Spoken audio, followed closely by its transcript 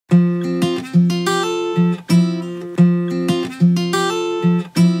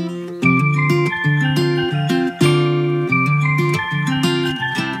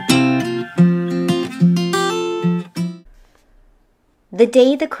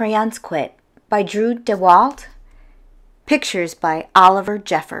Day the Crayons Quit by Drew DeWalt. Pictures by Oliver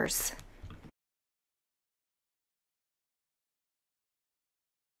Jeffers.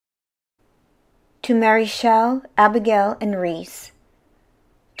 To Marichelle, Abigail, and Reese.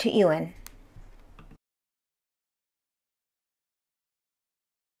 To Ewan.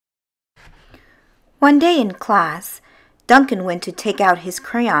 One day in class, Duncan went to take out his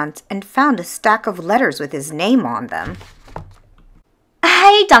crayons and found a stack of letters with his name on them.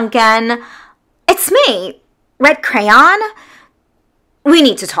 "Hey, Duncan. It's me, Red Crayon. We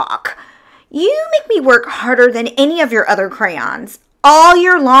need to talk. You make me work harder than any of your other crayons. All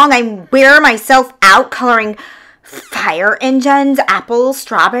year long, I wear myself out coloring fire engines, apples,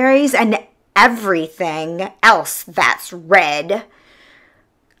 strawberries, and everything else that's red.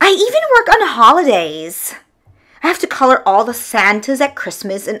 I even work on holidays. I have to color all the Santas at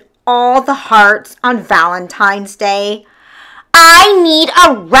Christmas and all the hearts on Valentine's Day. I need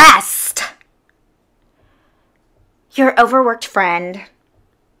a rest. Your overworked friend,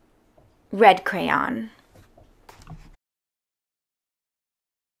 Red Crayon."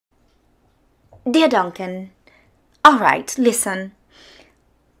 Dear Duncan, all right, listen.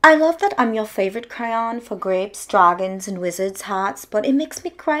 I love that I'm your favorite crayon for grapes, dragons, and wizards' hats, but it makes me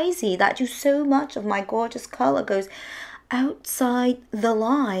crazy that so much of my gorgeous color goes outside the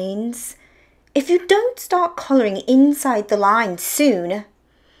lines. If you don't start coloring inside the lines soon,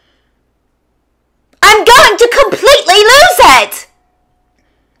 I'm going to completely lose it!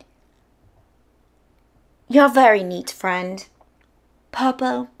 Your very neat friend,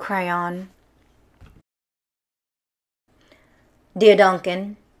 Purple Crayon. Dear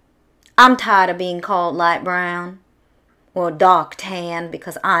Duncan, I'm tired of being called light brown or dark tan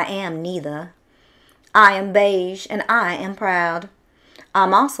because I am neither. I am beige and I am proud.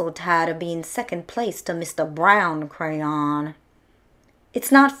 I'm also tired of being second place to Mr. Brown Crayon.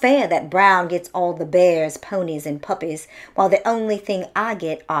 It's not fair that Brown gets all the bears, ponies, and puppies, while the only thing I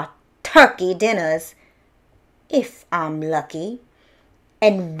get are turkey dinners, if I'm lucky,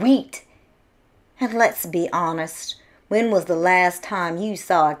 and wheat. And let's be honest, when was the last time you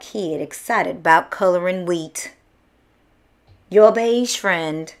saw a kid excited about coloring wheat? Your beige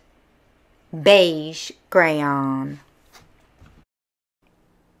friend, Beige Crayon.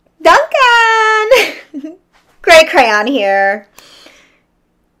 Duncan! Gray Crayon here.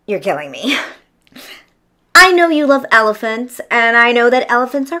 You're killing me. I know you love elephants, and I know that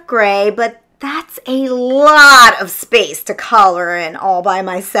elephants are gray, but that's a lot of space to color in all by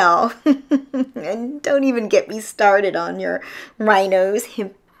myself. And don't even get me started on your rhinos,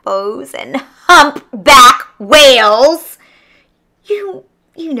 hippos, and humpback whales. You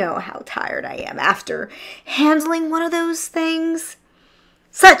know how tired I am after handling one of those things.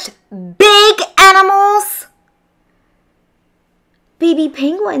 Such big animals. Baby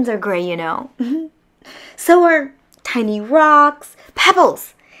penguins are gray, you know. So are tiny rocks,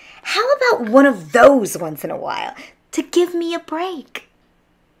 pebbles. How about one of those once in a while to give me a break?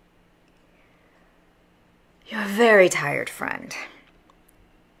 You're a very tired friend,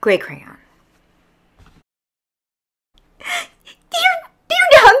 Gray Crayon. Dear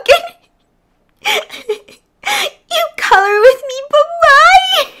Duncan, you color with me, but why?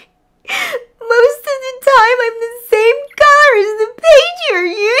 Most of the time I'm the same color as the page you're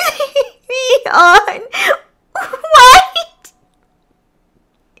using me on. Why?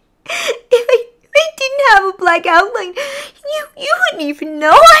 If I didn't have a black outline, you wouldn't even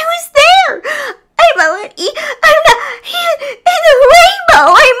know I was there. I'm in the rainbow.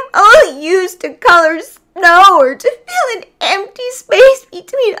 I'm only used to color snow or to fill an empty space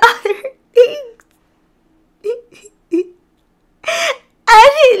between other things.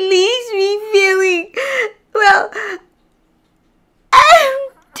 And it leaves me feeling, well,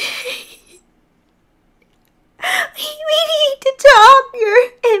 we need to talk, your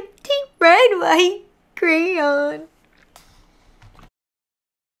empty red white crayon.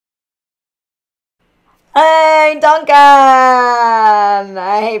 Hey, Duncan!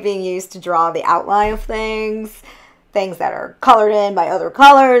 I hate being used to draw the outline of things that are colored in by other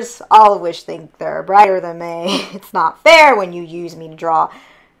colors, all of which think they're brighter than me. It's not fair when you use me to draw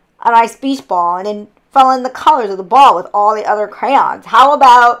a nice beach ball and then fill in the colors of the ball with all the other crayons. How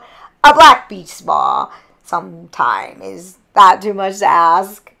about a black beach ball sometime? Is that too much to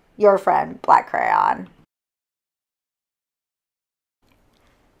ask? Your friend, Black Crayon.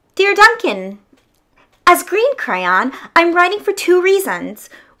 Dear Duncan, as Green Crayon, I'm writing for 2 reasons.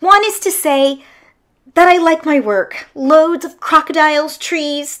 One is to say that I like my work. Loads of crocodiles,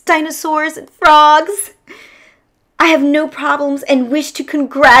 trees, dinosaurs, and frogs. I have no problems and wish to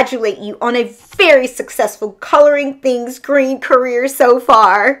congratulate you on a very successful coloring things green career so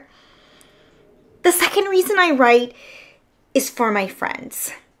far. The second reason I write is for my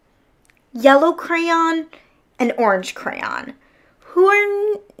friends, Yellow Crayon and Orange Crayon, who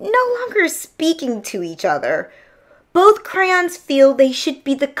are no longer speaking to each other. Both crayons feel they should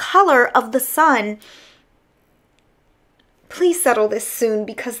be the color of the sun. Please settle this soon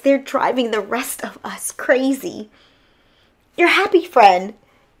because they're driving the rest of us crazy. Your happy friend,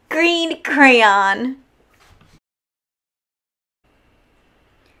 Green Crayon.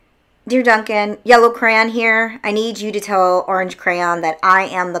 Dear Duncan, Yellow Crayon here. I need you to tell Orange Crayon that I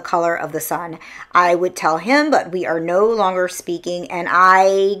am the color of the sun. I would tell him, but we are no longer speaking, and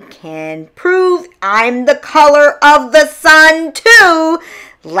I can prove I'm the color of the sun too.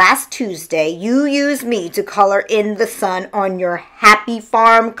 Last Tuesday, you used me to color in the sun on your Happy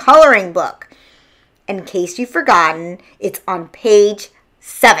Farm coloring book. In case you've forgotten, it's on page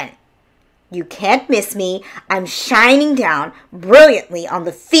 7. You can't miss me. I'm shining down brilliantly on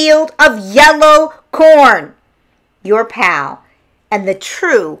the field of yellow corn. Your pal and the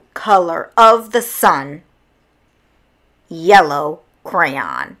true color of the sun, Yellow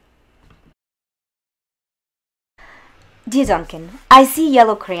Crayon. Dear Duncan, I see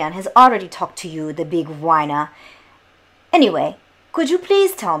Yellow Crayon has already talked to you, the big whiner. Anyway, could you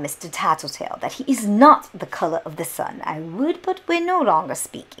please tell Mr. Tattletale that he is not the color of the sun? I would, but we're no longer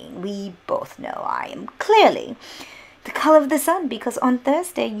speaking. We both know I am clearly the color of the sun because on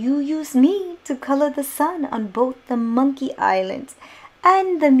Thursday you used me to color the sun on both the Monkey Island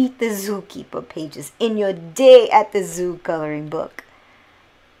and the Meet the Zookeeper pages in your Day at the Zoo coloring book.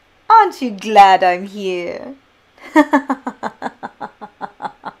 Aren't you glad I'm here?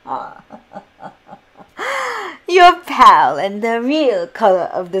 Your pal and the real color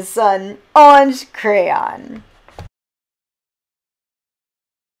of the sun, Orange Crayon.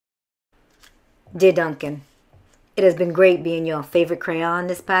 Dear Duncan, it has been great being your favorite crayon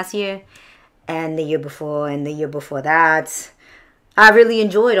this past year, and the year before, and the year before that. I really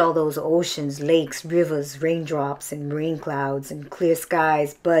enjoyed all those oceans, lakes, rivers, raindrops, and rain clouds, and clear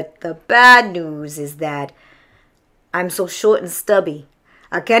skies, but the bad news is that I'm so short and stubby.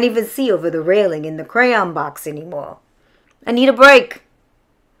 I can't even see over the railing in the crayon box anymore. I need a break.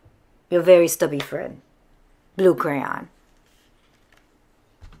 Your very stubby friend, Blue Crayon.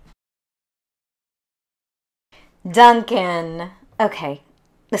 Duncan. Okay,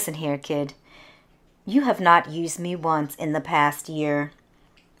 listen here, kid. You have not used me once in the past year.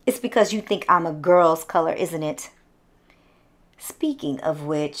 It's because you think I'm a girl's color, isn't it? Speaking of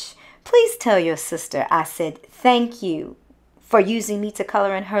which, please tell your sister I said thank you for using me to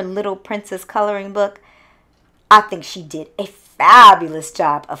color in her Little Princess coloring book. I think she did a fabulous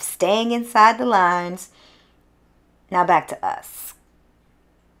job of staying inside the lines. Now back to us.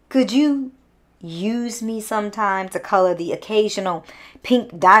 Could you use me sometime to color the occasional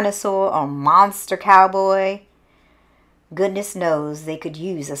pink dinosaur or monster cowboy? Goodness knows they could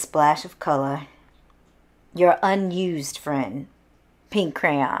use a splash of color. Your unused friend, Pink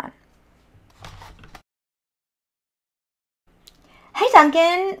Crayon. Hi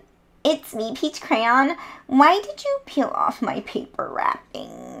Duncan, it's me, Peach Crayon. Why did you peel off my paper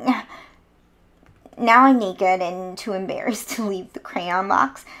wrapping? Now I'm naked and too embarrassed to leave the crayon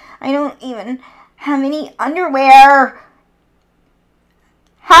box. I don't even have any underwear.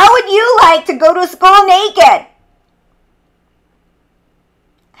 How would you like to go to school naked?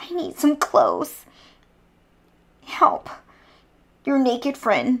 I need some clothes. Help. Your naked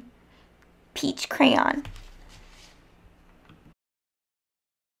friend, Peach Crayon.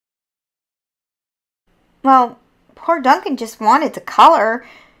 Well, poor Duncan just wanted to color,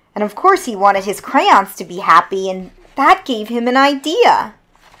 and of course he wanted his crayons to be happy, and that gave him an idea.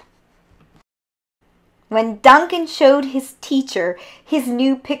 When Duncan showed his teacher his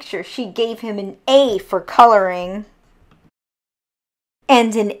new picture, she gave him an A for coloring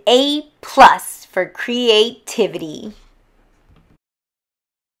and an A+ for creativity.